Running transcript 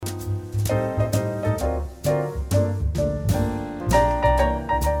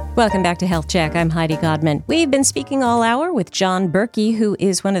Welcome back to Health Check. I'm Heidi Godman. We've been speaking all hour with John Berkey, who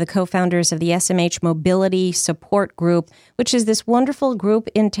is one of the co-founders of the SMH Mobility Support Group, which is this wonderful group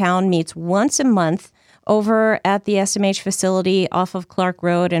in town, meets once a month over at the SMH facility off of Clark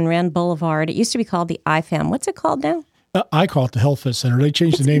Road and Rand Boulevard. It used to be called the IFAM. What's it called now? I call it the Health Fit Center. They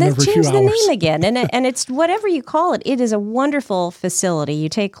changed the name every few hours. They changed the name again, and it's whatever you call it. It is a wonderful facility. You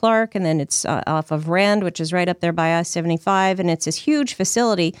take Clark, and then it's off of Rand, which is right up there by I-75, and it's this huge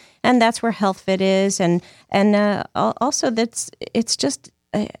facility, and that's where Health Fit is, and also it's just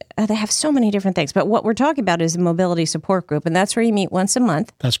they have so many different things. But what we're talking about is a mobility support group, and that's where you meet once a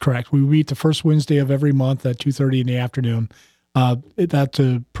month. That's correct. We meet the first Wednesday of every month at 2:30 in the afternoon. That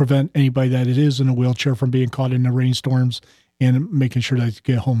to prevent anybody that it is in a wheelchair from being caught in the rainstorms and making sure that they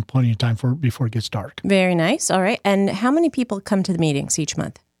get home plenty of time before it gets dark. Very nice. All right. And how many people come to the meetings each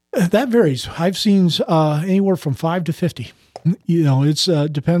month? That varies. I've seen anywhere from 5 to 50. You know, it's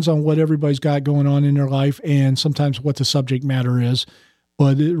depends on what everybody's got going on in their life and sometimes what the subject matter is.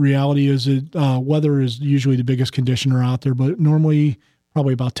 But the reality is that weather is usually the biggest conditioner out there, but normally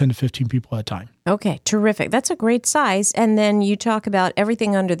probably about 10 to 15 people at a time. Okay, terrific. That's a great size. And then you talk about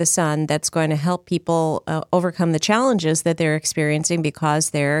everything under the sun that's going to help people overcome the challenges that they're experiencing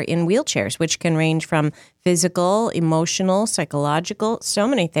because they're in wheelchairs, which can range from physical, emotional, psychological, so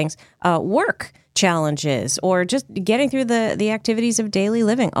many things, work challenges, or just getting through the activities of daily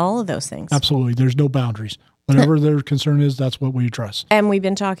living, all of those things. Absolutely. There's no boundaries. Whatever their concern is, that's what we address. And we've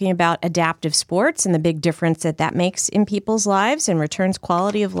been talking about adaptive sports and the big difference that makes in people's lives and returns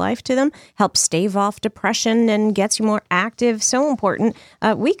quality of life to them, helps stave off depression and gets you more active. So important.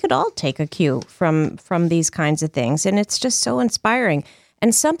 We could all take a cue from these kinds of things, and it's just so inspiring.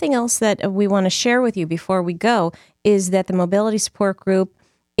 And something else that we want to share with you before we go is that the Mobility Support Group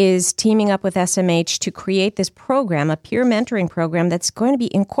is teaming up with SMH to create this program, a peer mentoring program that's going to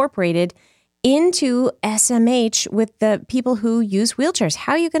be incorporated into SMH with the people who use wheelchairs.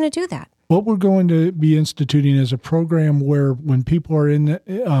 How are you going to do that? What we're going to be instituting is a program where when people are in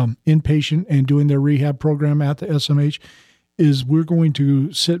inpatient and doing their rehab program at the SMH, is we're going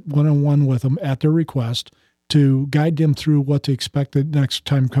to sit one-on-one with them at their request to guide them through what to expect the next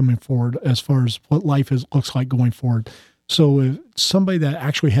time coming forward as far as what life looks like going forward. So if somebody that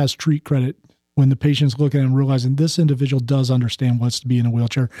actually has street credit, when the patient's looking at them realizing this individual does understand what's to be in a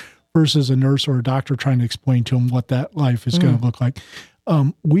wheelchair, versus a nurse or a doctor trying to explain to them what that life is going to look like.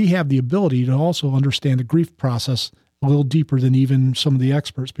 We have the ability to also understand the grief process a little deeper than even some of the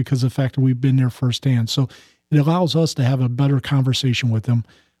experts because of the fact that we've been there firsthand. So it allows us to have a better conversation with them.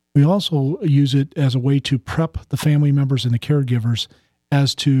 We also use it as a way to prep the family members and the caregivers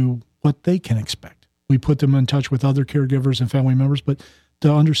as to what they can expect. We put them in touch with other caregivers and family members, but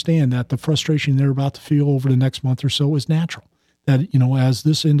to understand that the frustration they're about to feel over the next month or so is natural. That, you know, as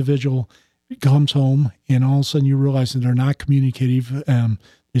this individual comes home and all of a sudden you realize that they're not communicative,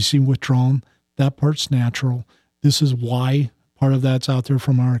 they seem withdrawn, that part's natural. This is why part of that's out there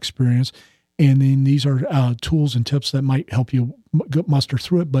from our experience. And then these are tools and tips that might help you muster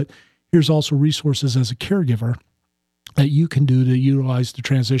through it. But here's also resources as a caregiver that you can do to utilize the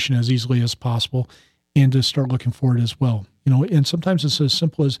transition as easily as possible and to start looking forward as well. You know, and sometimes it's as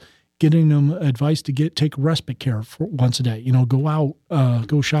simple as getting them advice to take respite care for once a day. You know, go out,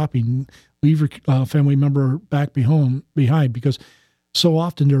 go shopping, leave your family member back behind, because so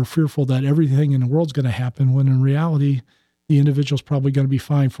often they're fearful that everything in the world's going to happen when in reality, the individual's probably going to be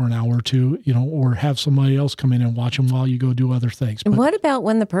fine for an hour or two, you know, or have somebody else come in and watch them while you go do other things. But what about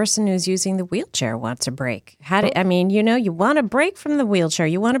when the person who's using the wheelchair wants a break? You want a break from the wheelchair.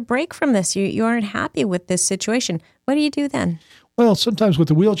 You want a break from this. You aren't happy with this situation. What do you do then? Well, sometimes with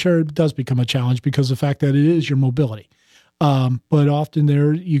the wheelchair, it does become a challenge because of the fact that it is your mobility. But often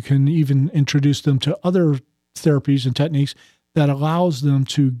there, you can even introduce them to other therapies and techniques that allows them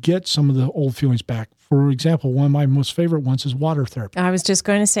to get some of the old feelings back. For example, one of my most favorite ones is water therapy. I was just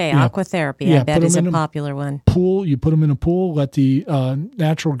going to say aquatherapy. I bet is a popular one. Pool, you put them in a pool, let the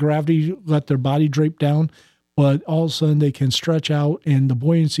natural gravity, let their body drape down, but all of a sudden they can stretch out and the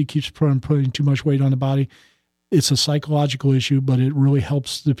buoyancy keeps putting too much weight on the body. It's a psychological issue, but it really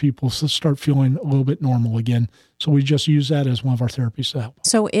helps the people start feeling a little bit normal again. So we just use that as one of our therapies to help.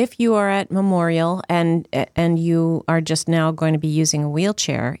 So if you are at Memorial and you are just now going to be using a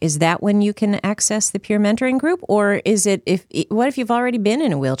wheelchair, is that when you can access the peer mentoring group? Or is it what if you've already been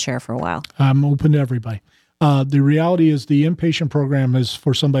in a wheelchair for a while? I'm open to everybody. The reality is the inpatient program is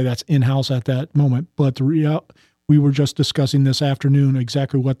for somebody that's in-house at that moment. But we were just discussing this afternoon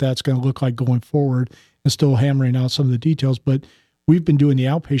exactly what that's going to look like going forward and still hammering out some of the details. But we've been doing the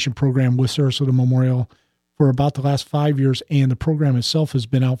outpatient program with Sarasota Memorial for about the last 5 years, and the program itself has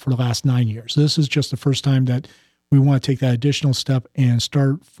been out for the last 9 years. This is just the first time that we want to take that additional step and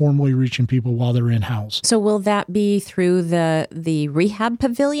start formally reaching people while they're in-house. So will that be through the rehab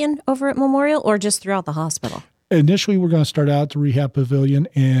pavilion over at Memorial or just throughout the hospital? Initially, we're going to start out at the rehab pavilion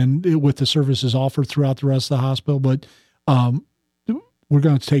and with the services offered throughout the rest of the hospital, but we're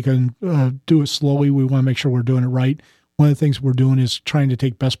going to take and do it slowly. We want to make sure we're doing it right. One of the things we're doing is trying to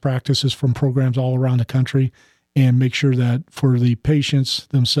take best practices from programs all around the country and make sure that for the patients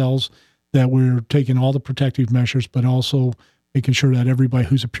themselves, that we're taking all the protective measures, but also making sure that everybody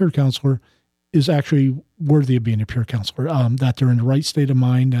who's a peer counselor is actually worthy of being a peer counselor, that they're in the right state of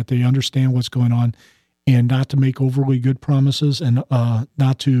mind, that they understand what's going on, and not to make overly good promises and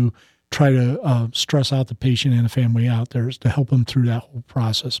not to try to stress out the patient and the family out there, to help them through that whole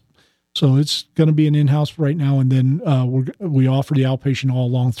process. So it's going to be an in-house right now, and then we offer the outpatient all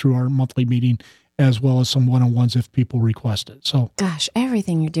along through our monthly meeting, as well as some one-on-ones if people request it. So, gosh,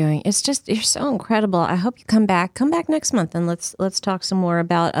 everything you're doing, it's just, you're so incredible. I hope you come back next month, and let's talk some more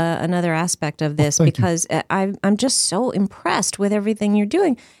about another aspect of this, because I'm just so impressed with everything you're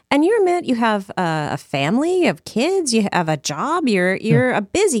doing. And you admit you have a family, you have kids, you have a job, you're a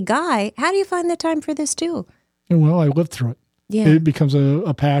busy guy. How do you find the time for this too? Well, I lived through it. Yeah. It becomes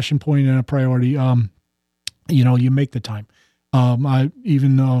a passion point and a priority. You make the time. I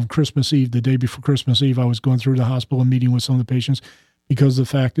even Christmas Eve, the day before Christmas Eve, I was going through the hospital and meeting with some of the patients, because the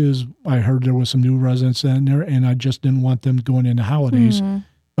fact is I heard there was some new residents in there, and I just didn't want them going into holidays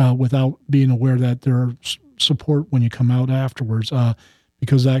without being aware that there are support when you come out afterwards,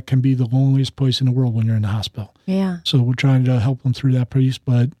 because that can be the loneliest place in the world when you're in the hospital. Yeah. So we're trying to help them through that piece,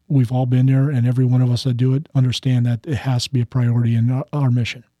 but we've all been there, and every one of us that do it understand that it has to be a priority in our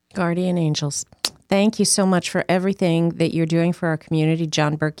mission. Guardian Angels. Thank you so much for everything that you're doing for our community,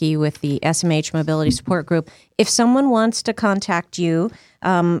 John Berkey with the SMH Mobility Support Group. If someone wants to contact you,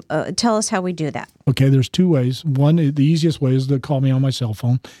 tell us how we do that. Okay, there's two ways. One, the easiest way is to call me on my cell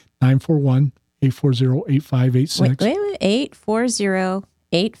phone, 941-840-8586. Wait,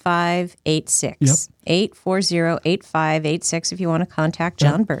 840-8586. Yep. 840-8586 if you want to contact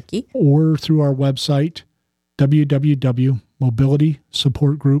John Berkey. Or through our website,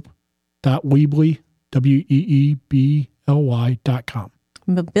 www.mobilitysupportgroup.weebly.com.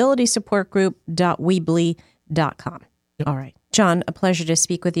 mobilitysupportgroup.weebly.com. Yep. All right. John, a pleasure to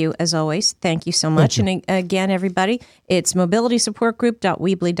speak with you as always. Thank you so much. And again, everybody, it's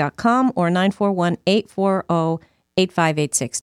mobilitysupportgroup.weebly.com or 941-840-8586.